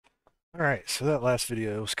All right, so that last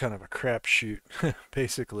video was kind of a crapshoot,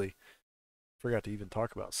 basically. Forgot to even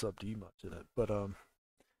talk about sub D much in it, but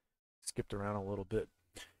skipped around a little bit.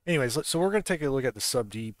 Anyways, so we're going to take a look at the sub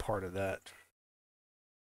D part of that.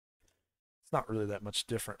 It's not really that much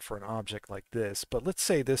different for an object like this, but let's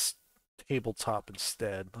say this tabletop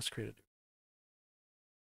instead. Let's create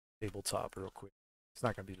a new tabletop real quick. It's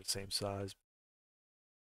not going to be the same size.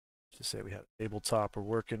 Just say we have a tabletop we're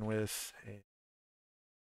working with. And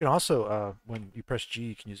you can also, when you press G,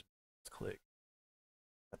 you can use click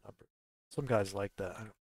that number. Some guys like that.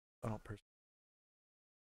 I don't personally.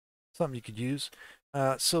 Something you could use.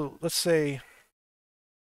 So let's say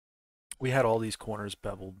we had all these corners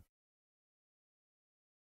beveled.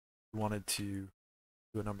 We wanted to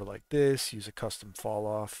do a number like this, use a custom fall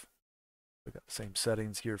off. We got the same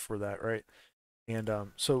settings here for that, right? And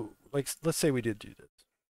so like let's say we did do this.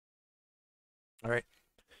 All right.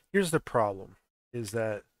 Here's the problem is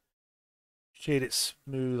that shade it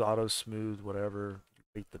smooth, auto smooth, whatever,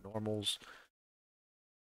 rate the normals.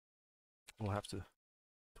 We'll have to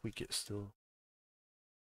tweak it still.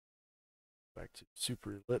 Back to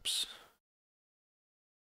super ellipse.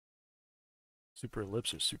 Super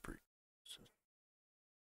ellipse or super.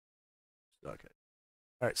 Okay.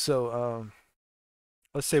 All right. So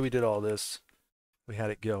let's say we did all this. We had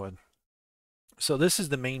it going. So this is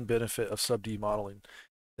the main benefit of sub-D modeling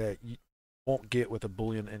that you won't get with a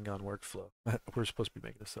Boolean ngon workflow. We're supposed to be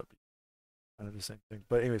making a sub-D, kind of the same thing.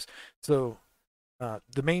 But anyways, so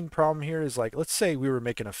the main problem here is like, let's say we were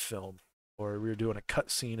making a film or we were doing a cut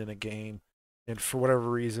scene in a game, and for whatever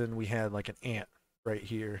reason we had like an ant right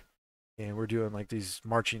here, and we're doing like these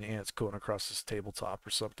marching ants going across this tabletop or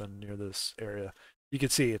something near this area. You can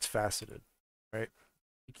see it's faceted, right?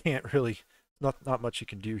 You can't really, not much you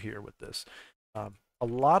can do here with this. A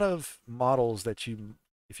lot of models that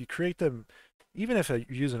if you create them, even if you're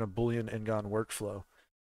using a Boolean ngon workflow,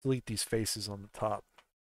 delete these faces on the top.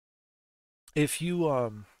 If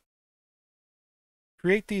you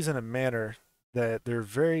create these in a manner that they're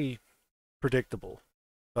very predictable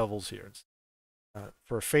bevels here.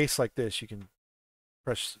 For a face like this, you can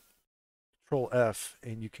press Control F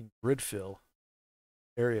and you can grid fill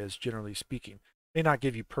areas, generally speaking. May not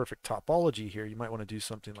give you perfect topology here. You might want to do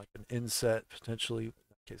something like an inset potentially. In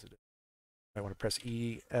that case, it is. I want to press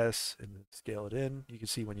E, S, and then scale it in. You can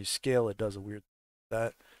see when you scale, it does a weird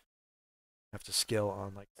that. You have to scale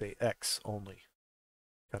on like say X only.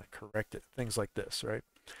 Kind of correct it. Things like this, right?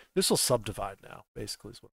 This will subdivide now,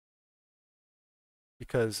 basically, is what,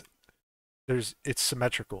 because it's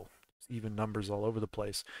symmetrical. It's even numbers all over the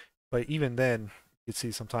place. But even then, you can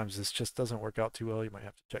see sometimes this just doesn't work out too well. You might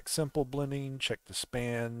have to check simple blending, check the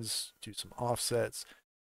spans, do some offsets,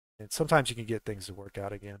 and sometimes you can get things to work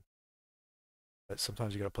out again. But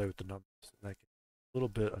sometimes you got to play with the numbers, and that can be a little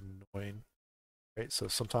bit annoying, right? So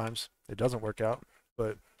sometimes it doesn't work out,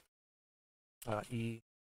 but E,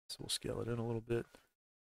 so we'll scale it in a little bit.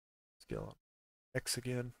 Scale on X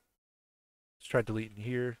again. Let's try deleting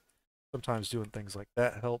here. Sometimes doing things like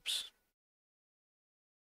that helps.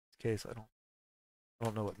 In this case, I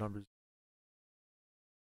don't know what numbers.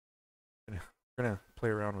 We're gonna play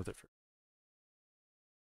around with it for.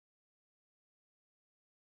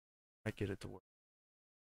 I get it to work.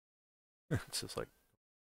 It's just like,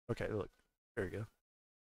 okay, look, there you go.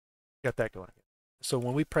 Got that going again. So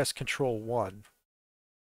when we press Control 1,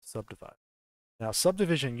 subdivide. Now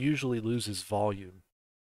subdivision usually loses volume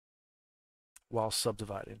while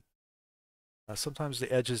subdividing. Sometimes the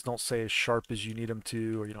edges don't stay as sharp as you need them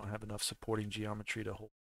to, or you don't have enough supporting geometry to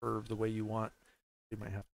hold curve the way you want. You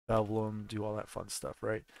might have to bevel them, do all that fun stuff,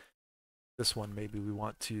 right? This one, maybe we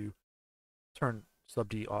want to turn sub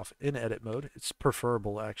D off in edit mode. It's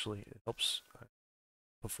preferable, actually. It helps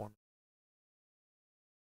perform.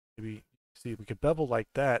 Maybe see we could bevel like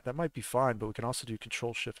that. That might be fine, but we can also do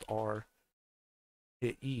Control Shift R,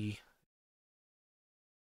 hit E.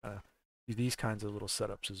 Do these kinds of little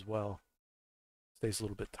setups as well. Stays a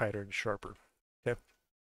little bit tighter and sharper. Okay.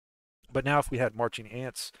 But now if we had marching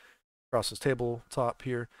ants across this tabletop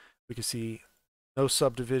here, we can see no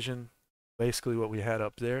subdivision, basically what we had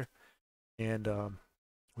up there. And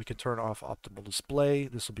we can turn off optimal display.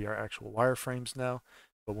 This will be our actual wireframes now.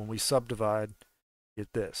 But when we subdivide,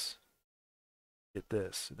 get this, and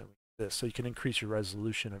then this. So you can increase your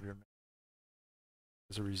resolution of your.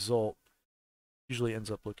 As a result, usually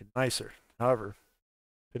ends up looking nicer. However,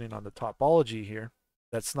 depending on the topology here,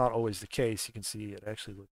 that's not always the case. You can see it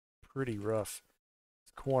actually looks pretty rough.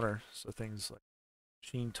 It's corner, so things like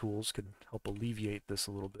machine tools can help alleviate this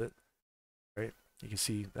a little bit, right? You can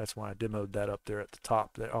see that's why I demoed that up there at the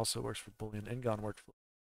top. That also works for Boolean ngon workflow.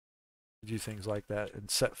 to do things like that. And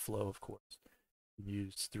set flow, of course, you can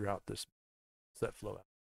use throughout this set flow.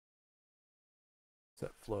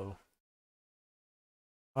 Set flow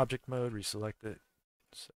object mode, reselect it.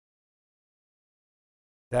 So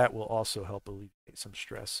that will also help alleviate some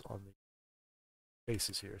stress on the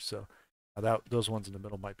faces here. So those ones in the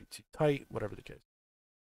middle might be too tight, whatever the case.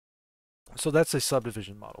 So that's a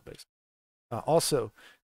subdivision model basically. Also,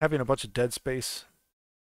 having a bunch of dead space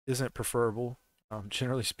isn't preferable.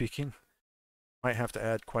 Generally speaking, might have to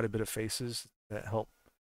add quite a bit of faces that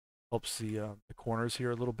helps the corners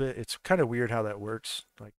here a little bit. It's kind of weird how that works,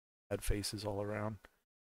 like add faces all around.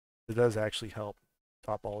 It does actually help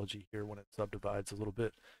topology here when it subdivides a little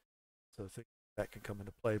bit. So I think that can come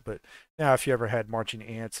into play. But now if you ever had marching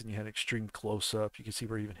ants and you had extreme close up, you can see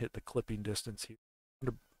where you even hit the clipping distance here.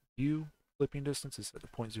 Under view clipping distance is at the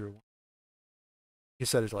 0.01. You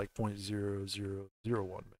said it's like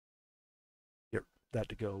 0.0001. Get that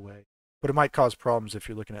to go away. But it might cause problems if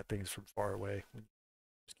you're looking at things from far away.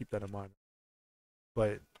 Just keep that in mind.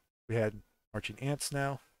 But we had marching ants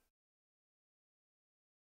now.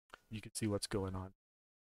 You can see what's going on.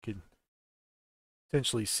 You can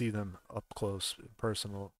potentially see them up close and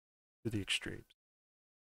personal to the extremes.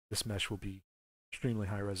 This mesh will be extremely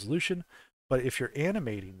high resolution. But if you're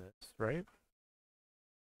animating this, right?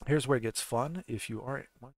 Here's where it gets fun. If you are,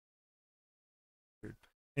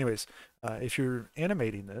 anyways, if you're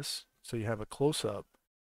animating this, so you have a close up,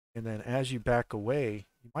 and then as you back away,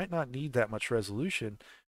 you might not need that much resolution.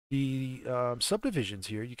 The subdivisions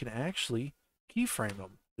here, you can actually keyframe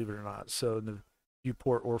them, believe it or not. So in the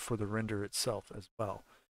viewport or for the render itself as well.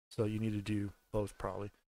 So you need to do both probably.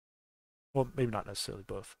 Well, maybe not necessarily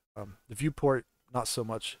both. The viewport, not so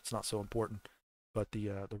much. It's not so important, but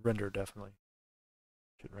the render definitely.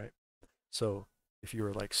 Right. So if you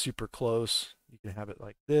were like super close, you can have it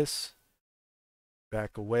like this.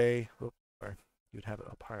 Back away. Oops, sorry. You'd have it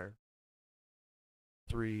up higher.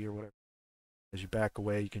 3 or whatever. As you back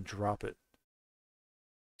away, you can drop it.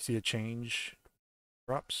 See a change?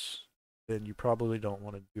 Drops. Then you probably don't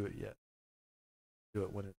want to do it yet. Do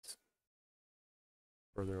it when it's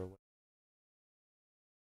further away.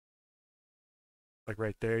 Like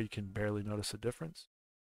right there, you can barely notice a difference.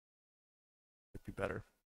 It'd be better.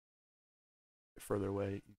 Further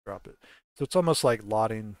away, you drop it. So it's almost like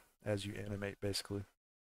lodding as you animate, basically.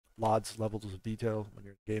 LODs, levels of detail, when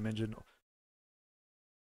you're in game engine.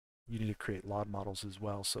 You need to create LOD models as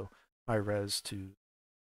well. So high res to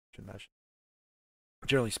mesh.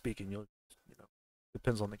 Generally speaking, you know,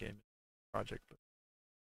 depends on the game project, but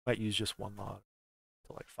might use just one LOD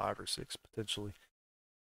to like 5 or 6 potentially.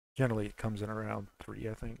 Generally, it comes in around 3,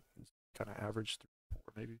 I think. It's kind of average, 3 or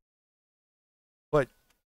 4 maybe. But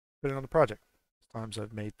depending on the project, times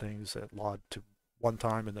I've made things that LOD to one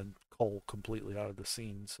time and then cull completely out of the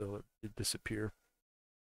scene, so it disappear.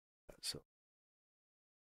 So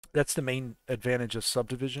that's the main advantage of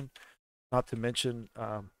subdivision. Not to mention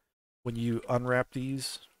when you unwrap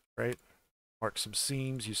these, right? Mark some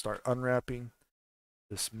seams, you start unwrapping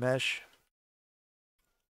this mesh.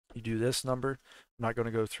 You do this number. I'm not going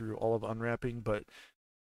to go through all of unwrapping, but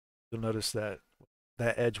you'll notice that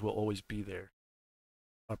that edge will always be there,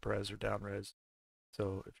 up res or down res.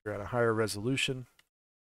 So if you're at a higher resolution,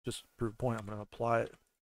 just proof point, I'm going to apply it.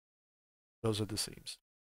 Those are the seams.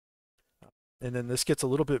 And then this gets a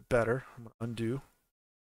little bit better. I'm going to undo.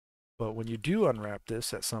 But when you do unwrap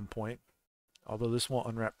this at some point, although this won't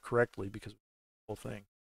unwrap correctly because of the whole thing.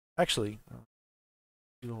 Actually,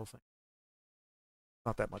 do the whole thing.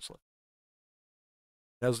 Not that much left.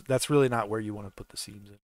 That's really not where you want to put the seams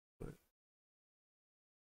in. But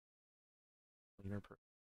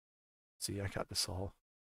see, I got this all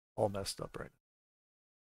messed up right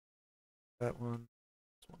now. That one,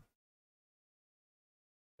 this one.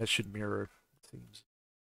 That should mirror the seams.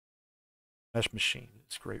 Mesh machine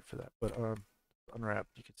is great for that. But unwrap,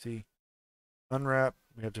 you can see unwrap.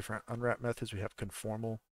 We have different unwrap methods. We have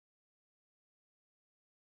conformal,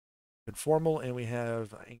 and we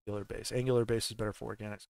have angular base. Angular base is better for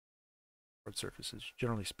organic hard surfaces,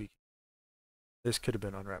 generally speaking. This could have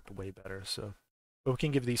been unwrapped way better. So, but we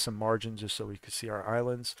can give these some margins just so we can see our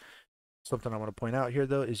islands. Something I want to point out here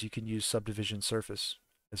though is you can use subdivision surface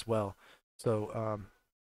as well. So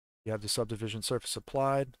you have the subdivision surface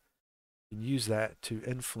applied. You can use that to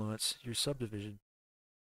influence your subdivision.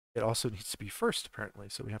 It also needs to be first apparently,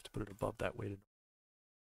 so we have to put it above that weighted.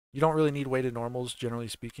 You don't really need weighted normals, generally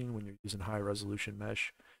speaking, when you're using high resolution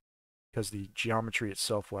mesh, because the geometry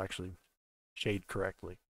itself will actually shade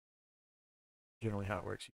correctly. Generally how it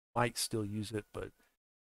works. You might still use it, but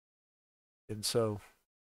and so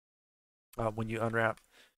when you unwrap,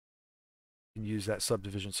 you can use that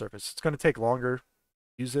subdivision surface. It's going to take longer to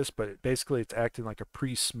use this, but basically it's acting like a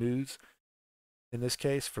pre-smooth in this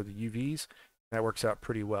case for the UVs. That works out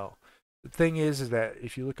pretty well. The thing is that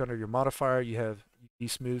if you look under your modifier, you have UV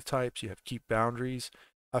smooth types, you have keep boundaries.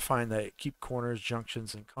 I find that keep corners,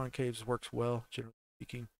 junctions, and concaves works well, generally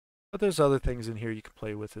speaking. But there's other things in here you can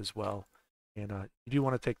play with as well. And you do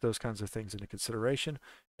want to take those kinds of things into consideration.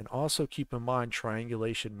 And also keep in mind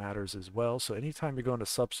triangulation matters as well. So anytime you're going to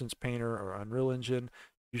Substance Painter or Unreal Engine,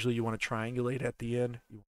 usually you want to triangulate at the end.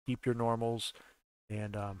 You keep your normals,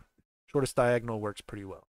 and shortest diagonal works pretty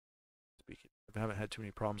well. Speaking, I haven't had too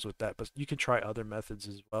many problems with that, but you can try other methods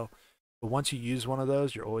as well. But once you use one of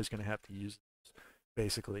those, you're always going to have to use those,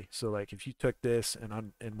 basically. So like if you took this and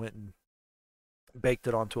went and baked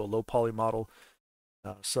it onto a low poly model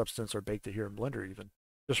substance, or baked it here in Blender even,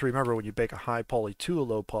 just remember when you bake a high poly to a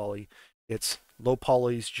low poly, it's low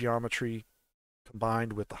poly's geometry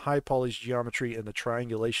combined with the high poly's geometry, and the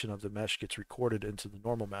triangulation of the mesh gets recorded into the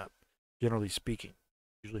normal map, generally speaking,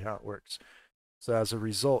 usually how it works. So as a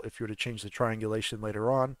result, if you were to change the triangulation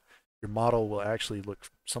later on, your model will actually look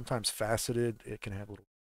sometimes faceted. It can have little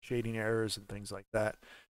shading errors and things like that.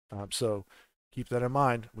 So keep that in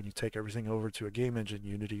mind when you take everything over to a game engine,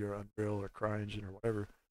 Unity or Unreal or CryEngine or whatever.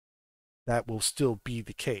 That will still be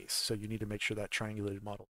the case. So you need to make sure that triangulated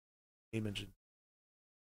model, game engine.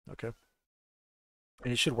 Okay.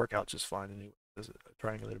 And it should work out just fine anyway as a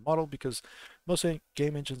triangulated model, because most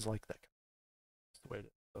game engines like that. That's the way it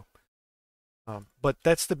is. So, but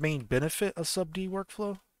that's the main benefit of sub-D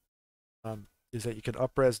workflow, is that you can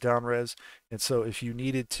up-res, down-res. And so if you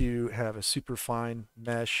needed to have a super fine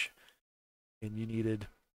mesh and you needed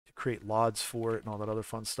to create LODs for it and all that other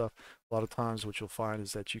fun stuff, a lot of times what you'll find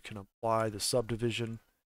is that you can apply the subdivision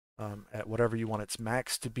at whatever you want its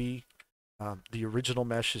max to be. The original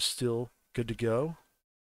mesh is still good to go,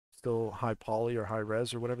 still high poly or high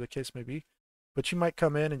res or whatever the case may be, but you might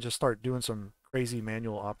come in and just start doing some crazy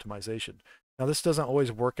manual optimization. Now this doesn't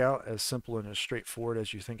always work out as simple and as straightforward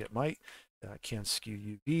as you think it might. It can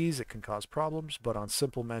skew UVs, it can cause problems, but on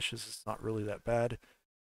simple meshes it's not really that bad.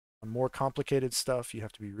 On more complicated stuff, you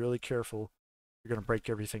have to be really careful. You're going to break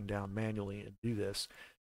everything down manually and do this.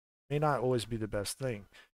 May not always be the best thing.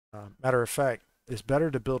 Matter of fact, it's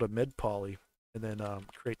better to build a mid poly and then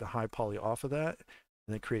create the high poly off of that,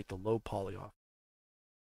 and then create the low poly off.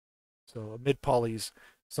 So a mid poly is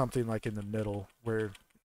something like in the middle, where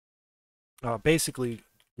basically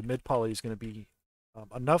the mid poly is going to be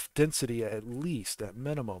enough density, at least at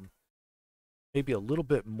minimum, maybe a little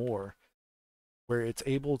bit more, where it's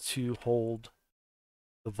able to hold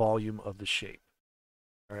the volume of the shape.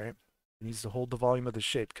 All right, it needs to hold the volume of the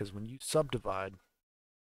shape, because when you subdivide,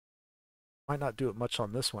 might not do it much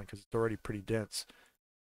on this one because it's already pretty dense.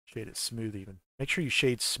 Shade it smooth even. Make sure you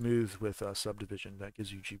shade smooth with subdivision. That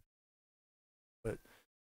gives you G, but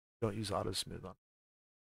don't use auto smooth on.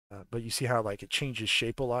 But you see how like it changes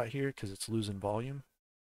shape a lot here because it's losing volume.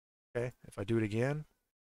 Okay, if I do it again,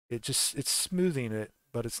 it's smoothing it,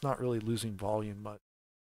 but it's not really losing volume much.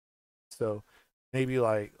 So maybe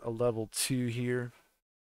like a level 2 here,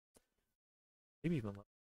 maybe even level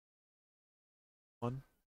 1.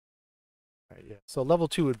 All right, yeah. So level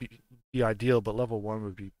 2 would be ideal, but level 1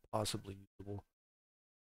 would be possibly usable.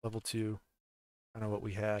 Level 2, kind of what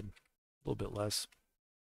we had, a little bit less.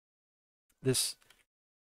 This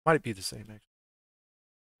might be the same actually.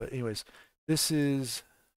 But anyways, this is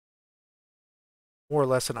more or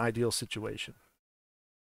less an ideal situation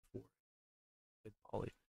for mid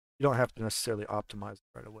poly. You don't have to necessarily optimize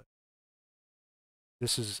it right away.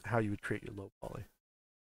 This is how you would create your low poly.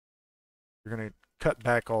 You're going to cut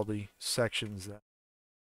back all the sections that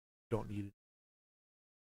you don't need.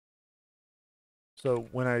 So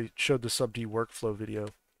when I showed the sub-D workflow video,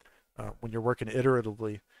 when you're working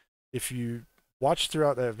iteratively, if you watch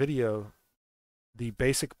throughout that video, the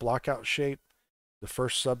basic blockout shape, the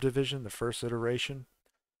first subdivision, the first iteration,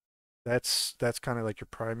 that's kind of like your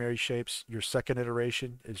primary shapes. Your second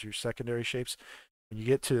iteration is your secondary shapes. When you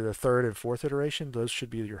get to the third and fourth iteration, those should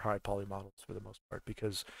be your high poly models for the most part,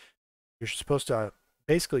 because you're supposed to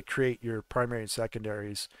basically create your primary and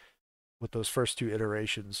secondaries with those first 2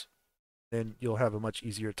 iterations. Then you'll have a much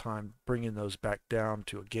easier time bringing those back down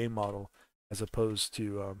to a game model, as opposed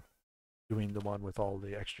to doing the one with all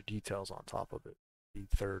the extra details on top of it, the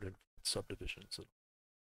third and subdivisions. So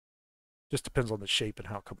just depends on the shape and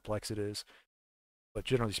how complex it is. But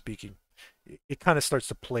generally speaking, it kind of starts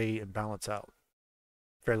to play and balance out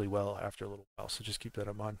fairly well after a little while. So just keep that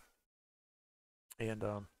in mind. And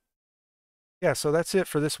yeah, so that's it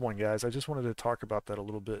for this one, guys. I just wanted to talk about that a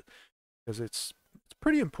little bit because it's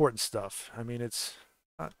pretty important stuff. I mean, it's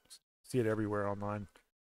not see it everywhere online.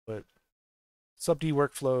 But SubD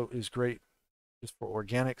workflow is great just for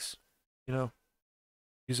organics. You know,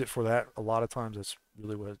 use it for that. A lot of times that's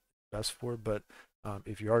really what it's best for. But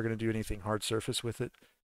if you are going to do anything hard surface with it,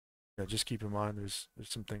 just keep in mind there's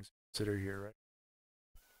some things to consider here, right?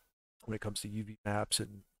 When it comes to UV maps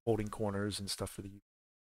and holding corners and stuff for the UV,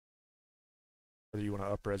 whether you want to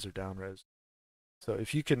up res or down res. So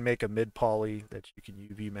if you can make a mid poly that you can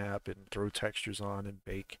UV map and throw textures on and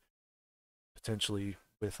bake, potentially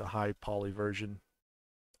with a high poly version,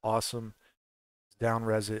 awesome. Down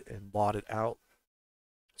res it and blot it out.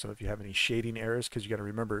 So if you have any shading errors, because you got to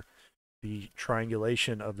remember the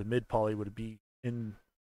triangulation of the mid poly would be in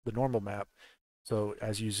the normal map. So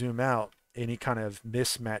as you zoom out, any kind of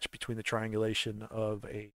mismatch between the triangulation of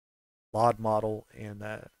a LOD model and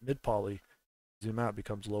that mid poly, zoom out,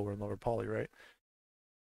 becomes lower and lower poly, right?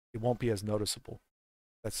 It won't be as noticeable.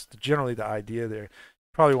 That's generally the idea there.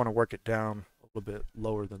 Probably want to work it down a little bit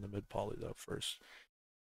lower than the mid poly though first.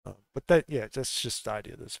 But that, yeah, that's just the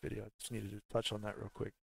idea of this video. I just needed to touch on that real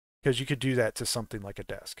quick because you could do that to something like a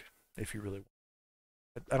desk if you really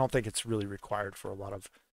want. I don't think it's really required for a lot of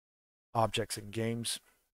objects in games.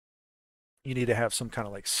 You need to have some kind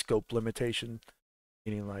of like scope limitation,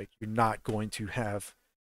 meaning like you're not going to have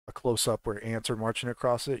a close up where ants are marching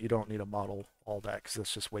across it. You don't need to model all that because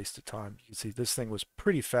that's just wasted time. You can see this thing was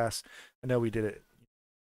pretty fast. I know we did it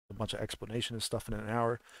a bunch of explanation and stuff in an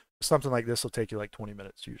hour. Something like this will take you like 20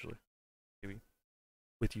 minutes usually, maybe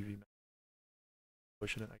with UV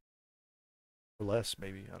pushing it or less,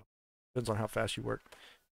 maybe. I don't, depends on how fast you work.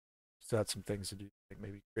 Still had some things to do, like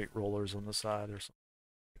maybe create rollers on the side or something,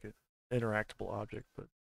 like an interactable object. But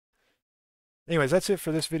anyways, that's it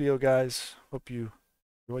for this video, guys. Hope you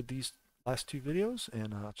enjoyed these last two videos,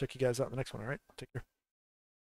 and I'll check you guys out in the next one. All right, take care.